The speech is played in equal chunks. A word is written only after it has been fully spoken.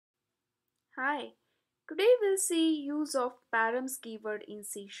Hi, today we'll see use of params keyword in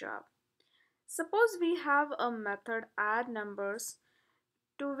C#. Suppose we have a method add numbers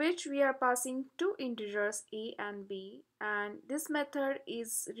to which we are passing two integers a and b, and this method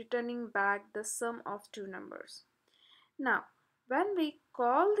is returning back the sum of two numbers. Now, when we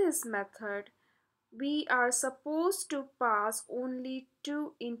call this method, we are supposed to pass only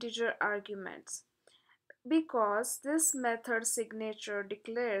two integer arguments because this method signature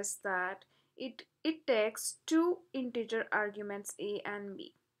declares that it takes two integer arguments a and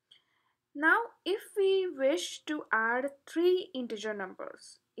b. Now if we wish to add three integer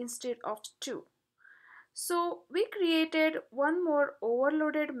numbers instead of two, so we created one more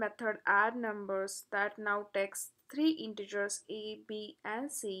overloaded method add numbers that now takes three integers a, b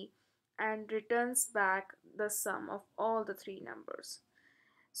and c and returns back the sum of all the three numbers.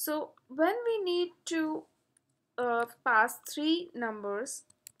 So when we need to pass three numbers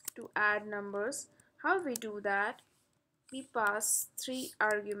to add numbers, how we do that? We pass three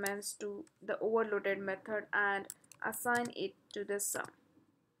arguments to the overloaded method and assign it to the sum.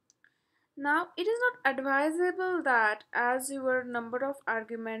 Now it is not advisable that as your number of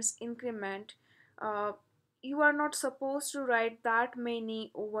arguments increment, uh, you are not supposed to write that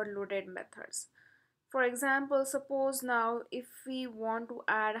many overloaded methods. For example, suppose now if we want to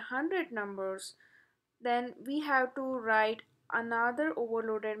add 100 numbers, then we have to write another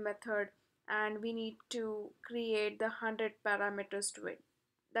overloaded method and we need to create the 100 parameters to it.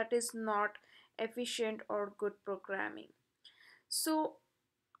 That is not efficient or good programming. So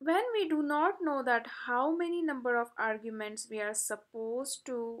when we do not know that how many number of arguments we are supposed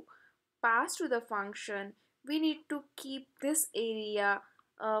to pass to the function, we need to keep this area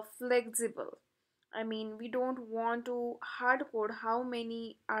flexible. I mean, we don't want to hard code how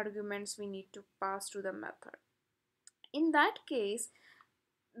many arguments we need to pass to the method. In that case,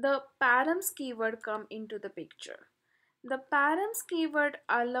 the params keyword come into the picture. The params keyword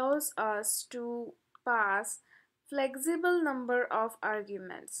allows us to pass flexible number of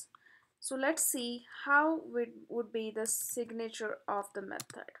arguments. So let's see how it would be the signature of the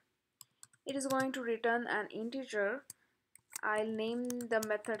method. It is going to return an integer. I'll name the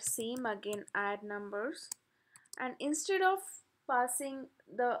method same again, add numbers, and instead of passing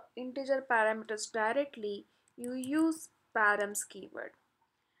the integer parameters directly, you use params keyword,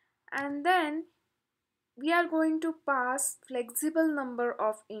 and then we are going to pass flexible number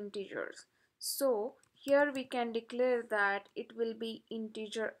of integers. So here we can declare that it will be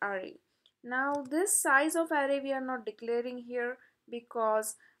integer array. Now this size of array we are not declaring here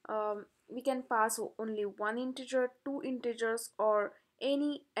because we can pass only one integer, two integers, or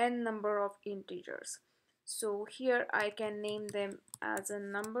any n number of integers. So here I can name them as a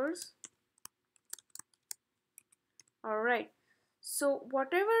numbers. Alright, so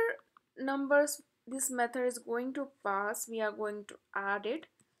whatever numbers this method is going to pass, we are going to add it.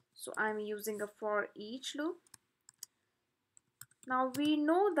 So I'm using a for each loop. Now we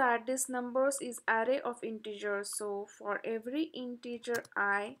know that this numbers is array of integers, so for every integer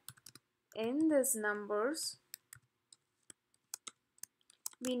I in this numbers,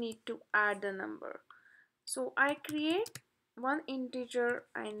 we need to add the number. So I create one integer,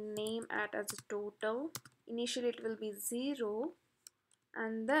 I name it as a total. Initially it will be 0,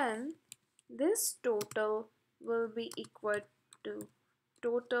 and then this total will be equal to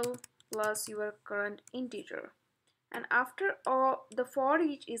total plus your current integer. And after all the for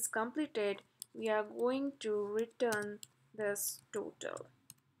each is completed, we are going to return this total.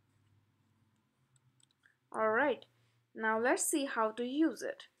 Alright, now let's see how to use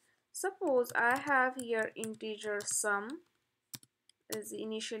it. Suppose I have here integer sum is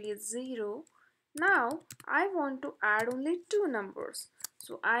initially 0. Now I want to add only two numbers.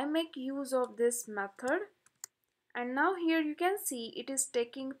 So I make use of this method, and now here you can see it is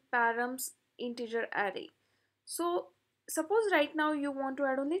taking params integer array. So suppose right now you want to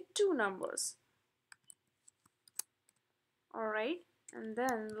add only two numbers. Alright, and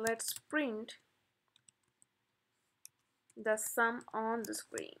then let's print the sum on the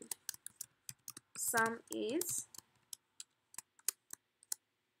screen. Sum is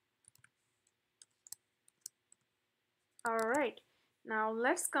alright. Now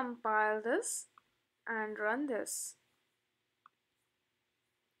let's compile this and run this.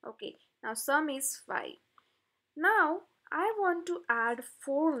 Okay, now sum is 5. Now I want to add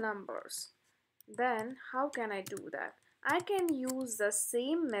four numbers. Then how can I do that? I can use the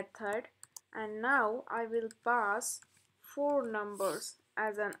same method, and now I will pass four numbers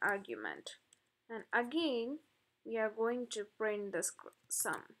as an argument. And again we are going to print the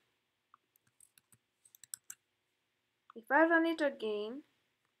sum. If I run it again,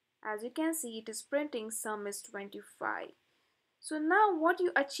 As you can see, it is printing sum is 25. So now what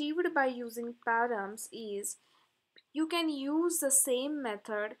you achieved by using params is you can use the same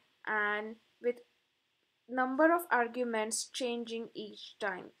method and with number of arguments changing each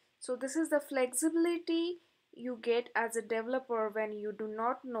time. So this is the flexibility you get as a developer when you do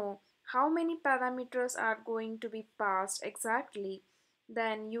not know how many parameters are going to be passed exactly,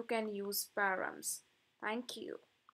 then you can use params. Thank you.